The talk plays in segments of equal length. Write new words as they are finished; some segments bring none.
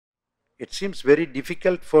It seems very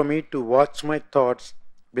difficult for me to watch my thoughts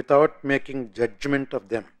without making judgment of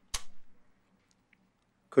them.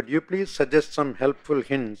 Could you please suggest some helpful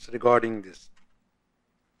hints regarding this?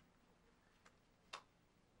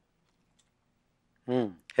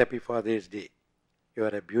 Happy Father's Day. You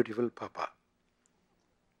are a beautiful Papa.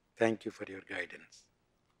 Thank you for your guidance.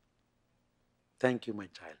 Thank you, my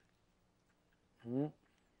child.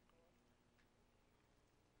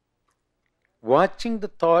 Watching the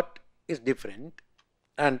thought is different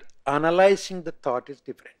and analyzing the thought is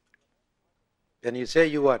different. When you say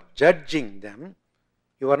you are judging them,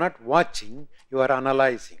 you are not watching, you are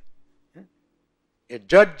analyzing. A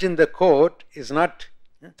judge in the court is not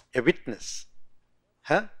a witness.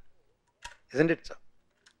 Isn't it so?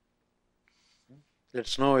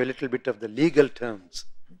 Let's know a little bit of the legal terms.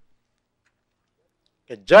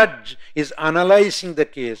 A judge is analyzing the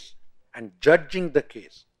case and judging the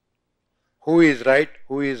case. Who is right,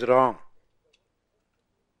 who is wrong.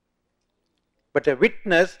 But a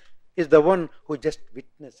witness is the one who just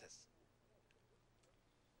witnesses.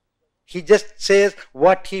 He just says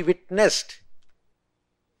what he witnessed.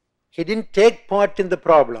 He didn't take part in the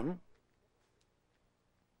problem,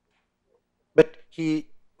 but he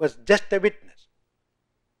was just a witness.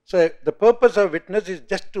 So the purpose of witness is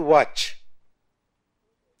just to watch.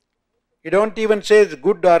 You don't even say it's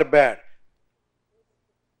good or bad.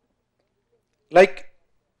 Like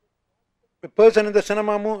a person in the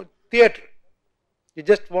cinema theatre. You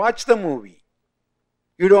just watch the movie.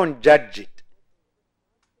 You don't judge it.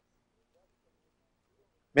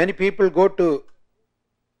 Many people go to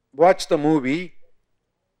watch the movie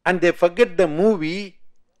and they forget the movie,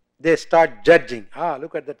 they start judging.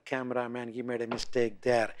 Look at that cameraman, he made a mistake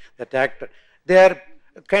there, that actor. They are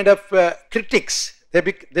kind of critics.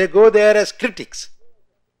 They go there as critics.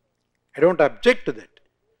 I don't object to that.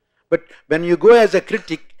 But when you go as a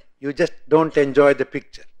critic, you just don't enjoy the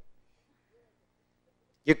picture.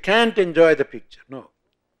 You can't enjoy the picture, no.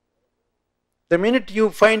 The minute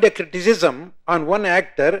you find a criticism on one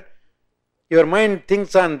actor, your mind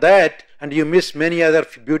thinks on that and you miss many other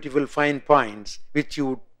beautiful fine points which you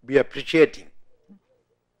would be appreciating.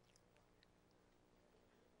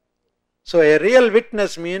 So a real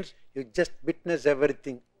witness means you just witness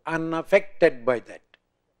everything unaffected by that.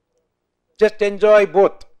 Just enjoy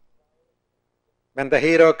both. When the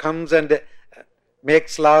hero comes and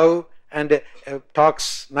makes love and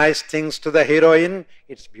talks nice things to the heroine,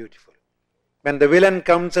 it's beautiful. When the villain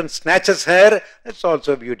comes and snatches her, that's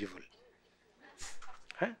also beautiful.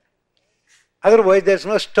 Otherwise, there's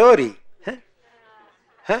no story.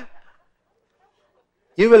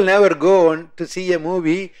 You will never go on to see a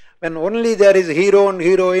movie when only there is hero and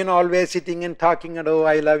heroine always sitting and talking, and oh,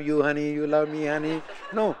 I love you, honey, you love me, honey.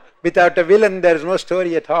 No, without a villain, there is no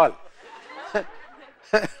story at all.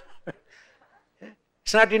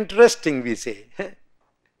 It's not interesting, we say.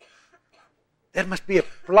 There must be a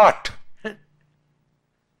plot,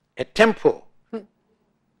 a tempo,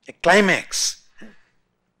 a climax.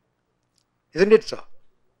 Isn't it so?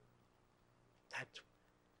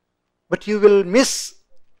 But you will miss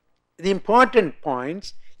the important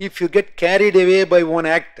points if you get carried away by one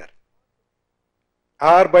actor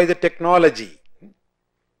or by the technology.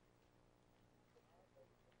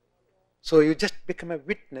 So you just become a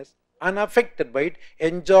witness, unaffected by it,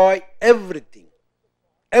 enjoy everything.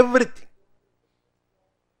 Everything.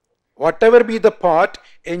 Whatever be the part,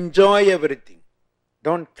 enjoy everything.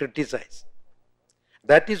 Don't criticize.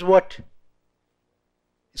 That is what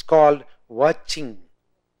is called watching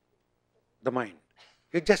the mind.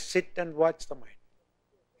 You just sit and watch the mind.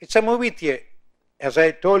 It's a movie theater. As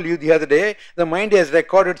I told you the other day, the mind has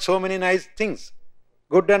recorded so many nice things,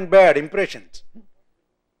 good and bad impressions.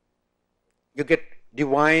 You get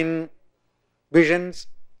divine visions,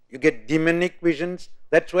 you get demonic visions.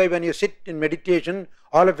 That's why when you sit in meditation,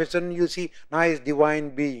 all of a sudden you see nice divine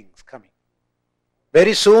beings coming.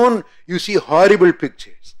 Very soon you see horrible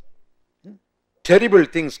pictures, terrible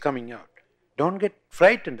things coming out. Don't get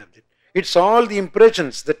frightened of it. It's all the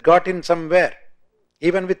impressions that got in somewhere.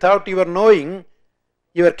 Even without your knowing,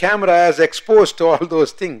 your camera has exposed to all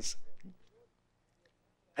those things.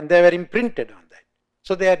 And they were imprinted on that.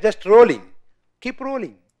 So they are just rolling. Keep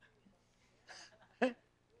rolling.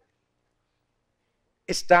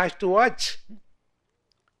 It's nice to watch.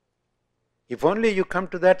 If only you come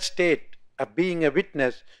to that state of being a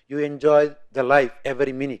witness, you enjoy the life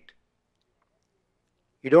every minute.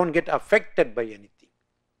 You don't get affected by anything.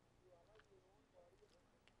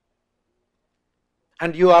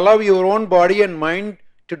 And you allow your own body and mind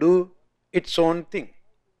to do its own thing,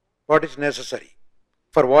 what is necessary,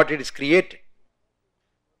 for what it is created.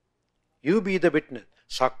 You be the witness.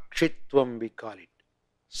 Sakshitvam we call it.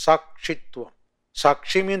 Sakshitvam.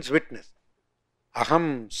 Sakshi means witness.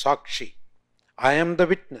 Aham Sakshi. I am the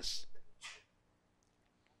witness.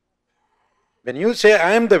 When you say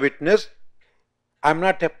I am the witness, I am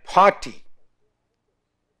not a party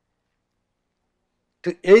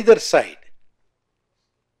to either side.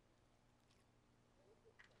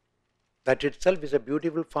 That itself is a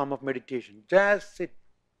beautiful form of meditation. Just sit.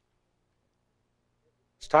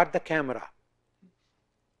 Start the camera.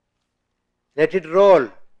 Let it roll.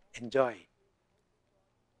 Enjoy.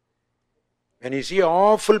 When you see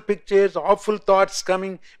awful pictures, awful thoughts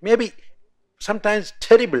coming, maybe sometimes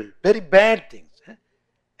terrible, very bad things.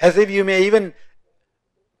 As if you may even,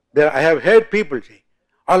 I have heard people say,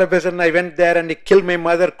 all of a sudden I went there and I killed my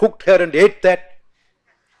mother, cooked her and ate that.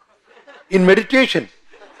 In meditation.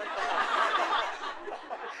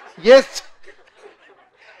 Yes.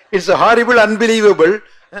 It's horrible, unbelievable.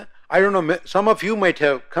 I don't know, some of you might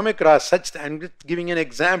have come across such, I'm just giving an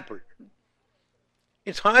example.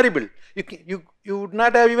 It's horrible. You would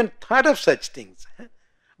not have even thought of such things.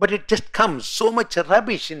 But it just comes, so much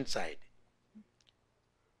rubbish inside.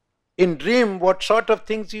 In dream, what sort of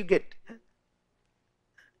things you get?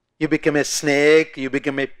 You become a snake, you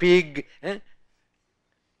become a pig,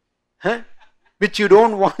 which you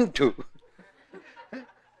don't want to.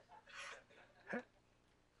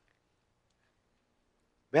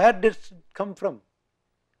 Where does it come from?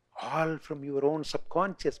 All from your own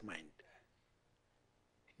subconscious mind.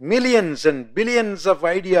 Millions and billions of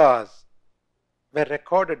ideas were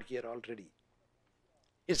recorded here already.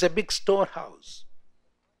 It's a big storehouse.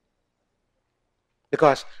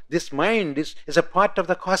 Because this mind is a part of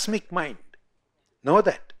the cosmic mind. Know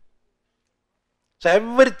that. So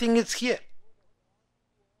everything is here.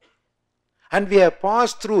 And we have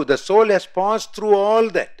passed through, the soul has passed through all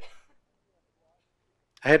that.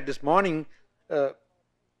 I had this morning,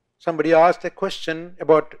 somebody asked a question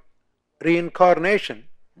about reincarnation.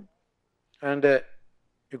 And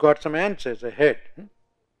you got some answers ahead.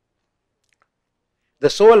 The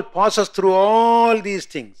soul passes through all these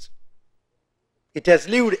things. It has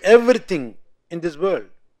lived everything in this world.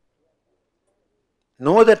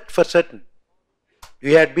 Know that for certain.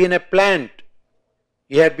 You had been a plant.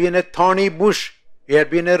 You had been a thorny bush. You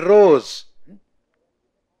had been a rose.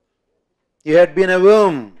 You had been a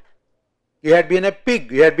worm. You had been a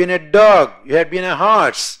pig. You had been a dog. You had been a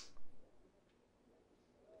horse.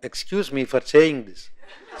 Excuse me for saying this.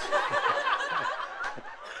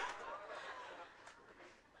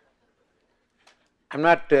 I'm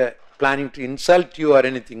not planning to insult you or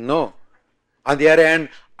anything, no. On the other hand,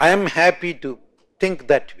 I am happy to think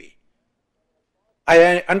that way.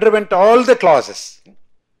 I underwent all the classes.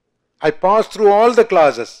 I passed through all the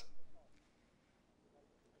classes.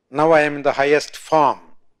 Now I am in the highest form,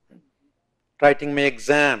 writing my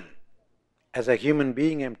exam. As a human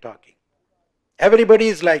being I am talking. Everybody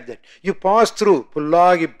is like that. You pass through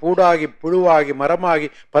Pullagi, Pudagi, Puduvagi, Maramagi,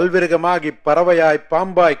 Palvirgamagi, Paravayai,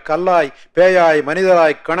 Pambai, Kallai, Peyai,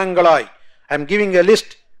 Manidarai, Kanangalai. I am giving a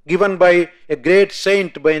list given by a great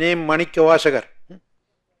saint by name Manikyavasagar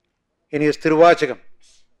in his Tiruvachakam.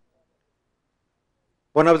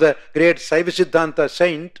 One of the great Saiva Siddhanta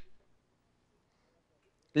saint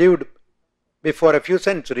lived before a few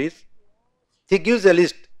centuries. He gives a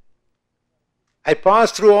list. I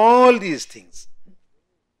passed through all these things.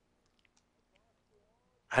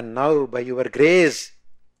 And now by your grace,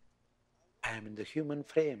 I am in the human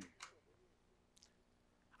frame.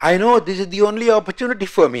 I know this is the only opportunity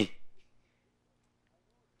for me.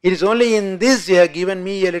 It is only in this you have given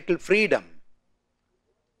me a little freedom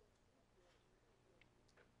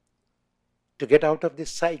to get out of this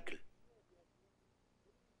cycle.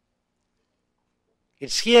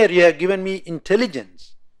 It's here you have given me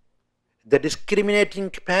intelligence, the discriminating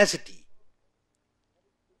capacity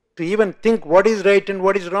to even think what is right and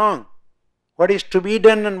what is wrong, what is to be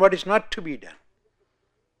done and what is not to be done.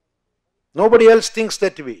 Nobody else thinks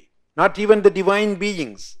that way, not even the divine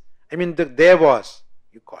beings. I mean the Devas,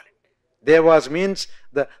 you call it. Devas means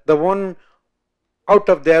the one out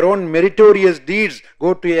of their own meritorious deeds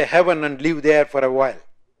go to a heaven and live there for a while.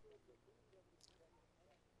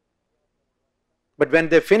 But when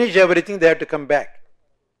they finish everything, they have to come back.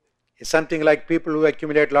 It's something like people who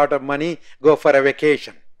accumulate a lot of money, go for a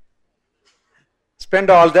vacation.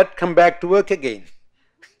 Spend all that, come back to work again.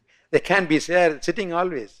 They can't be sitting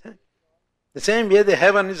always. The same way the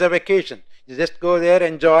heaven is a vacation. You just go there,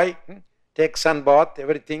 enjoy, take sun bath,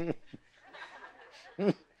 everything.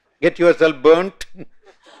 Get yourself burnt,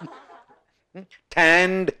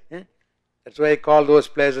 tanned. That's why I call those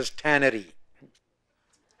places tannery.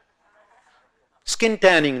 Skin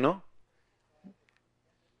tanning, no?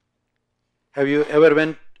 Have you ever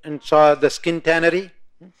went and saw the skin tannery?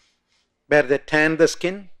 Where they tan the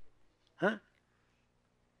skin? Huh?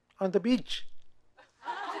 On the beach.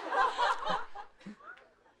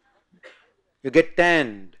 You get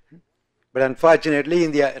tanned. But unfortunately,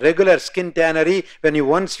 in the regular skin tannery,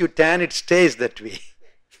 once you tan, it stays that way.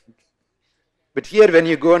 But here, when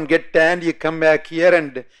you go and get tanned, you come back here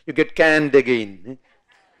and you get canned again.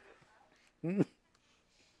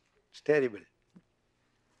 It's terrible.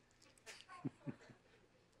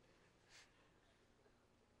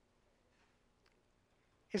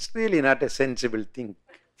 It's really not a sensible thing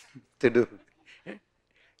to do.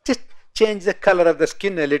 Just change the color of the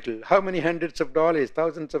skin a little. How many hundreds of dollars,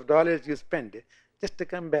 thousands of dollars you spend just to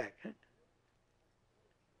come back?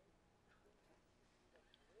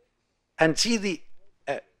 And see the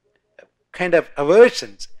kind of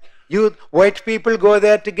aversions. You white people go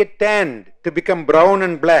there to get tanned, to become brown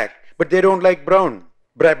and black, but they don't like brown,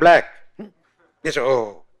 black. They say,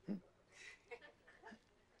 oh. What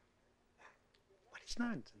is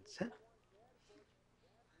nonsense? Huh?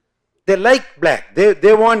 They like black.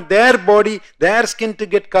 They want their body, their skin to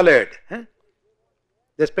get colored. Huh?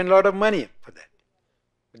 They spend a lot of money for that.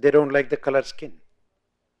 But they don't like the colored skin.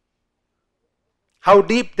 How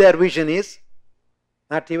deep their vision is?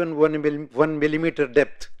 Not even 1 millimeter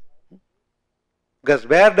depth. Because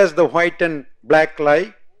where does the white and black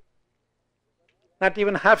lie? Not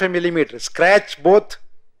even half a millimeter. Scratch both.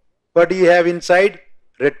 What do you have inside?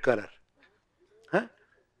 Red color. Huh?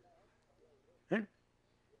 Huh?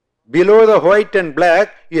 Below the white and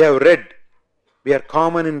black, you have red. We are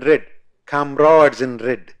common in red. Comrades in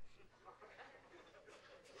red.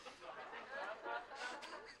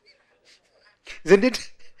 Isn't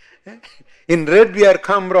it? In red we are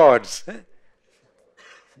comrades.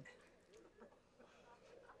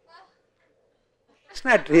 It's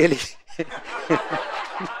not really.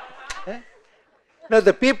 No,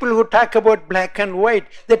 the people who talk about black and white,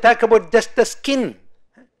 they talk about just the skin.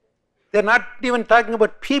 They're not even talking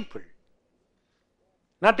about people.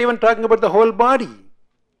 Not even talking about the whole body.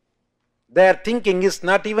 Their thinking is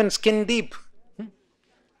not even skin deep.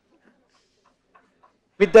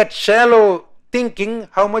 With that shallow thinking,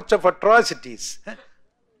 how much of atrocities.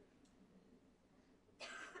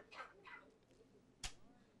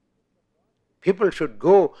 People should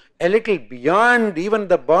go a little beyond even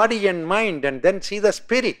the body and mind and then see the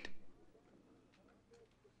spirit.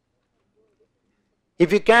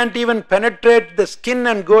 If you can't even penetrate the skin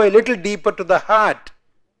and go a little deeper to the heart,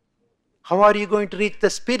 how are you going to reach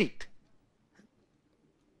the spirit?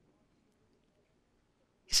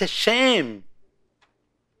 It's a shame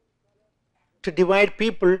to divide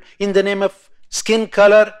people in the name of skin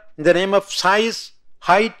color, in the name of size,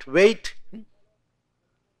 height, weight.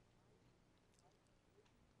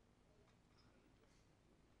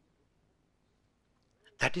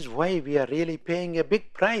 That is why we are really paying a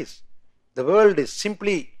big price. The world is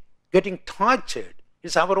simply getting tortured.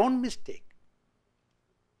 It's our own mistake.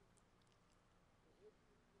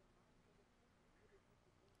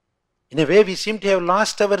 In a way, we seem to have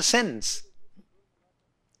lost our sense.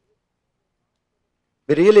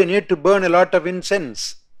 We really need to burn a lot of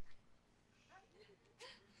incense.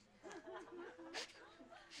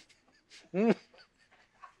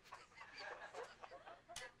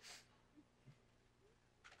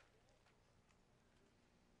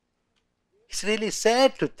 It's really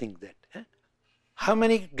sad to think that. How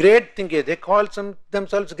many great thinkers, they call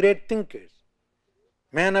themselves great thinkers,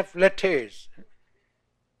 men of letters.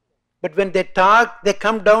 But when they talk, they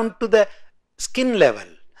come down to the skin level.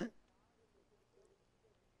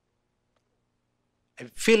 I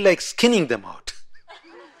feel like skinning them out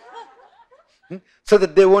so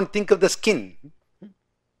that they won't think of the skin.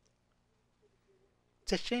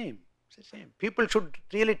 It's a shame. It's a shame. People should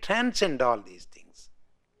really transcend all these things.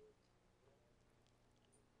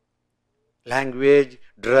 Language,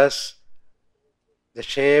 dress, the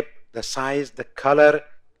shape, the size, the color,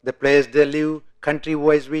 the place they live,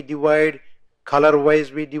 country-wise we divide,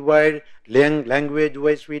 color-wise we divide,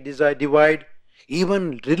 language-wise we divide,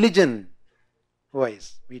 even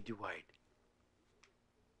religion-wise we divide.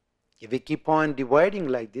 If we keep on dividing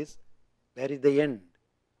like this, where is the end?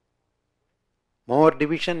 More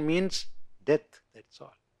division means death, that's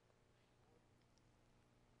all.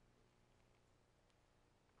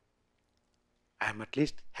 I am at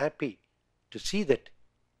least happy to see that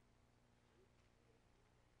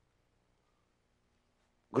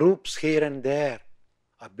groups here and there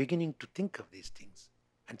are beginning to think of these things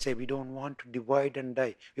and say we don't want to divide and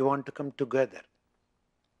die, we want to come together.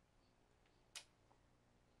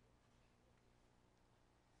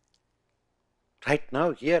 Right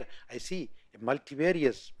now here I see a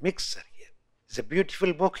multivarious mixer here. It's a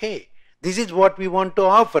beautiful bouquet. This is what we want to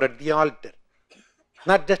offer at the altar.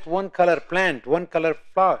 Not just one color plant, one color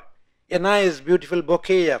flower. A nice beautiful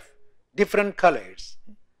bouquet of different colors.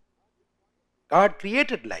 God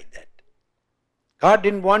created like that. God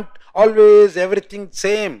didn't want always everything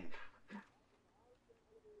same.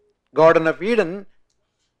 Garden of Eden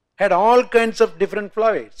had all kinds of different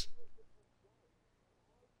flowers.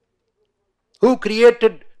 Who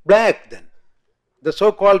created black then? The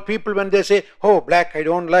so-called people, when they say, oh, black I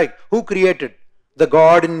don't like. Who created? The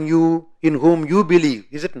God in you, in whom you believe,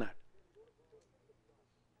 is it not?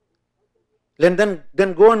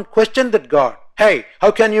 Then go and question that God. Hey,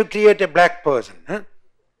 how can you create a black person? Huh?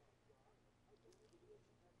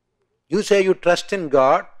 You say you trust in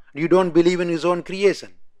God, you don't believe in His own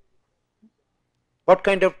creation. What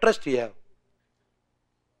kind of trust do you have?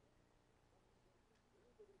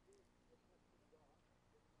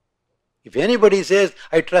 If anybody says,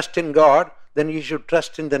 I trust in God, then you should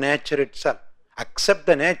trust in the nature itself. Accept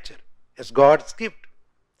the nature as God's gift.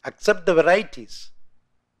 Accept the varieties.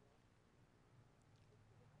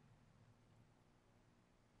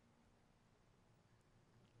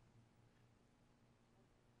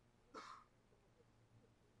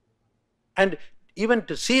 And even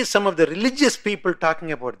to see some of the religious people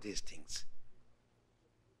talking about these things.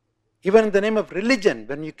 Even in the name of religion,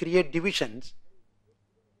 when you create divisions,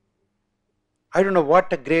 I don't know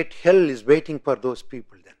what a great hell is waiting for those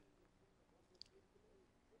people then.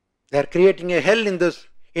 They are creating a hell in this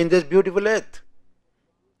beautiful earth.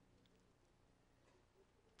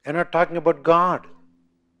 They are not talking about God.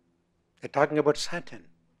 They are talking about Satan.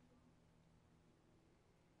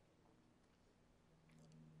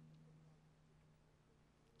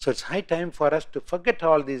 So it's high time for us to forget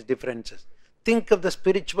all these differences. Think of the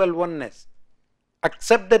spiritual oneness.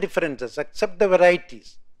 Accept the differences. Accept the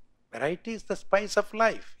varieties. Variety is the spice of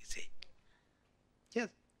life, you see. Yes,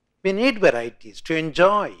 we need varieties to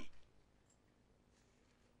enjoy.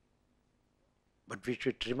 But we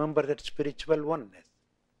should remember that spiritual oneness,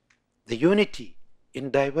 the unity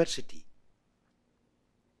in diversity.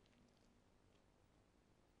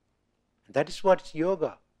 That is what's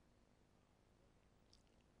yoga.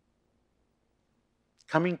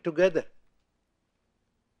 Coming together.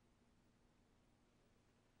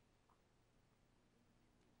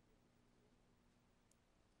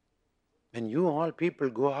 When you all people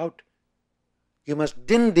go out, you must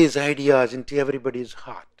din these ideas into everybody's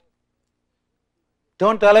heart.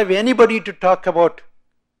 Don't allow anybody to talk about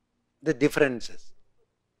the differences.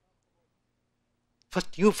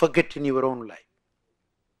 First you forget in your own life.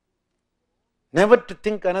 Never to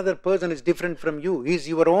think another person is different from you. He is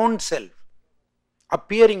your own self,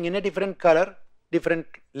 appearing in a different color, different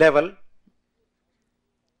level.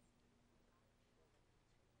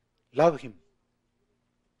 Love him.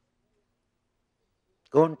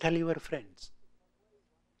 Go and tell your friends.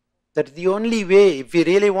 That's the only way, if we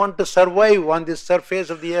really want to survive on this surface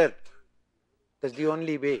of the earth. That's the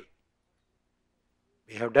only way.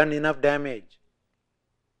 We have done enough damage.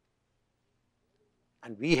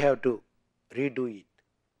 And we have to redo it.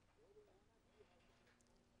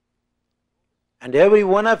 And every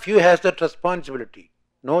one of you has that responsibility.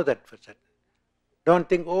 Know that for certain. Don't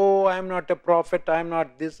think, oh, I am not a prophet, I am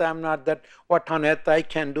not this, I am not that. What on earth I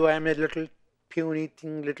can do? I am a little puny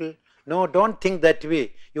thing, little. No, don't think that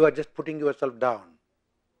way. You are just putting yourself down.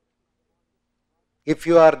 If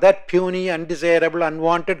you are that puny, undesirable,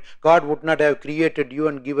 unwanted, God would not have created you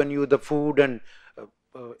and given you the food and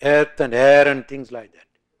earth and air and things like that.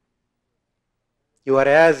 You are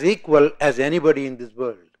as equal as anybody in this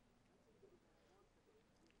world.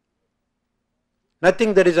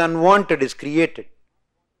 Nothing that is unwanted is created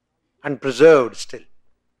and preserved still.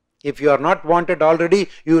 If you are not wanted already,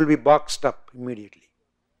 you will be boxed up immediately.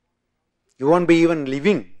 You won't be even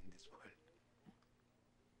living in this world.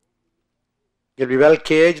 You'll be well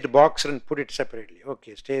caged, boxed and put it separately.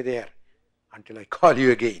 Okay, stay there until I call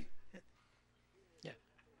you again.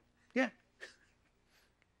 Yeah.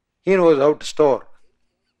 He knows how to store.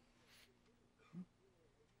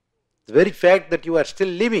 The very fact that you are still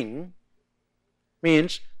living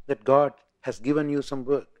means that God has given you some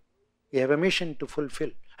work. You have a mission to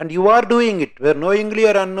fulfill. And you are doing it, whether knowingly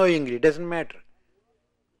or unknowingly, it doesn't matter.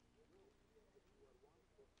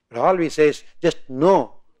 But all we say is just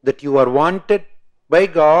know that you are wanted by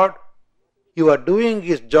God, you are doing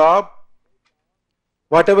His job,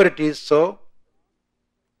 whatever it is so,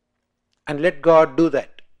 and let God do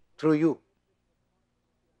that through you.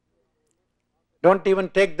 Don't even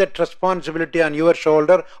take that responsibility on your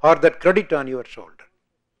shoulder or that credit on your shoulder.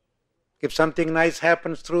 If something nice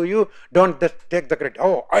happens through you, don't just take the credit.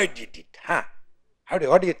 Oh, I did it. Huh?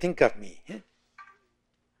 What do you think of me?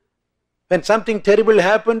 When something terrible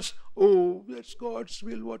happens, oh, that's God's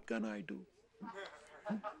will, what can I do?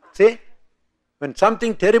 See? When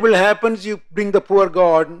something terrible happens, you bring the poor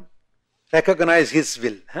God, recognize His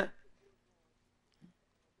will. Huh?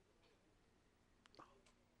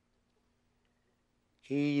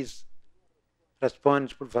 He is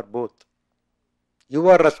responsible for both. You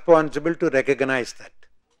are responsible to recognize that.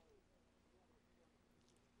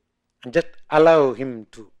 And just allow Him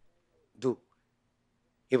to do.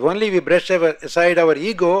 If only we brush aside our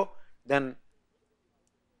ego, then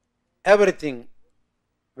everything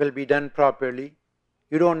will be done properly.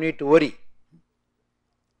 You don't need to worry.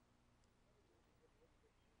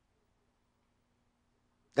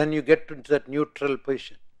 Then you get into that neutral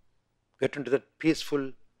position, get into that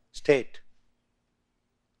peaceful state.